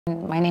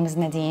My name is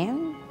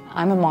Nadine.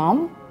 I'm a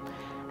mom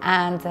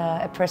and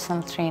a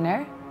personal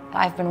trainer.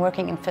 I've been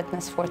working in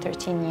fitness for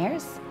 13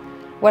 years.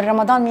 What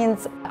Ramadan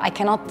means, I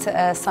cannot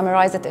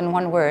summarize it in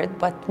one word,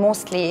 but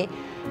mostly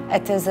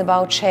it is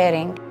about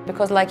sharing.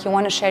 Because like you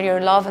want to share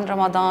your love in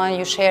Ramadan,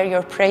 you share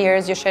your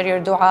prayers, you share your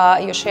dua,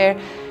 you share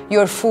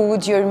your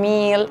food, your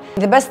meal.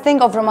 The best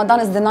thing of Ramadan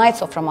is the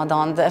nights of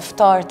Ramadan, the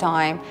iftar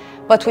time.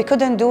 But we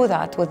couldn't do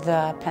that with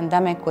the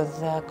pandemic,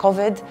 with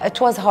COVID. It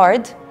was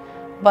hard.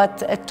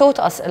 But it taught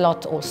us a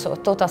lot also.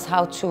 It taught us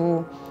how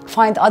to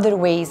find other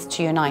ways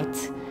to unite,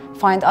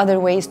 find other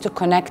ways to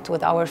connect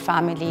with our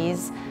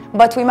families.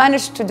 But we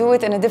managed to do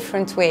it in a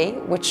different way,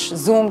 which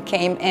Zoom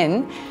came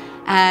in.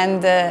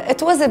 And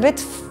it was a bit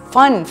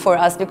fun for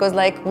us because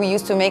like we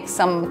used to make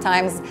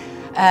sometimes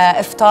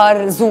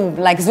iftar Zoom,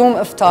 like Zoom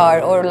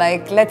iftar, or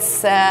like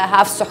let's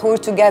have suhoor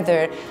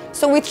together.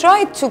 So we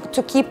tried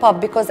to keep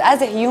up because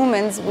as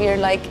humans, we're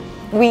like,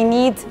 we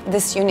need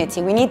this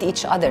unity, we need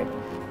each other.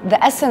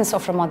 The essence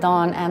of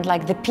Ramadan and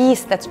like the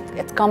peace that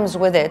it comes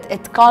with it,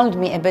 it calmed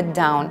me a bit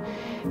down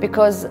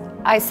because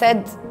I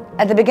said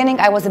at the beginning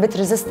I was a bit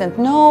resistant.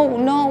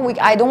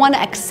 I don't want to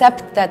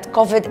accept that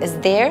COVID is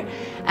there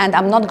and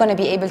I'm not going to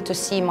be able to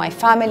see my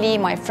family,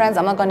 my friends.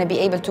 I'm not going to be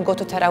able to go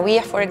to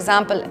Taraweeh, for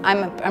example.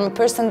 I'm a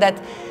person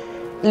that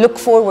look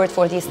forward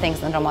for these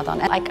things in Ramadan.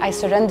 And like I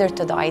surrendered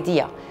to the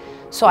idea.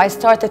 So I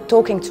started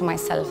talking to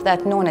myself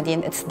that no,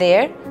 Nadine, it's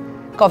there.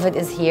 COVID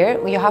is here.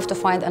 You have to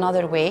find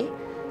another way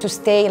to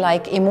stay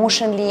like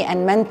emotionally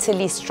and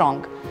mentally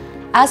strong.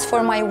 As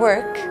for my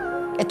work,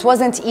 it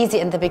wasn't easy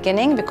in the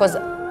beginning because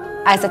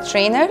as a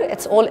trainer,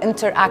 it's all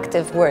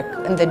interactive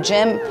work in the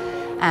gym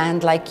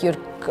and like you're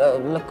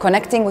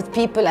connecting with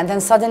people and then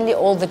suddenly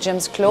all the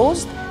gyms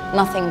closed,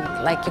 nothing,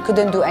 like you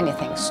couldn't do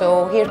anything.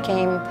 So here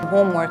came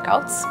home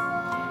workouts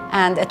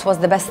and it was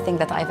the best thing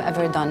that I've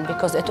ever done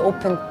because it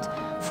opened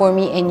for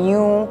me a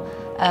new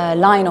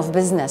line of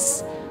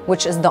business,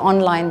 which is the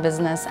online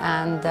business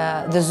and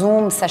the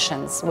Zoom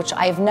sessions, which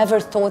I've never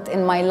thought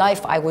in my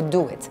life I would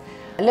do it.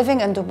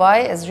 Living in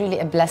Dubai is really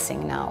a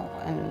blessing now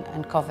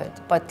in COVID,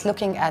 but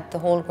looking at the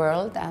whole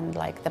world and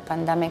like the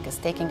pandemic is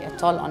taking a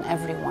toll on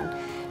everyone,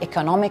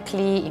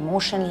 economically,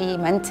 emotionally,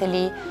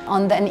 mentally.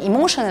 On the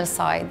emotional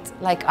side,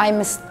 like I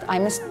missed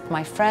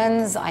my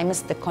friends, I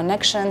missed the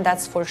connection,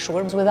 that's for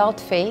sure. Without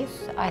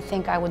faith, I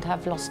think I would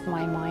have lost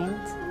my mind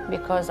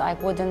because I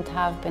wouldn't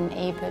have been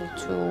able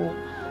to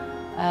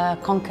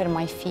conquer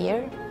my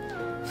fear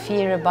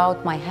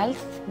about my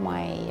health,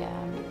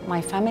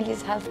 my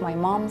family's health, my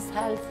mom's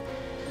health.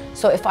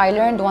 So if I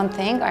learned one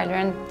thing, I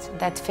learned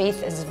that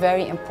faith is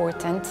very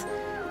important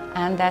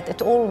and that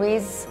it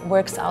always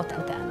works out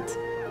at the end.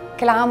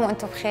 كل عام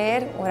وانتم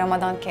بخير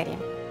ورمضان كريم.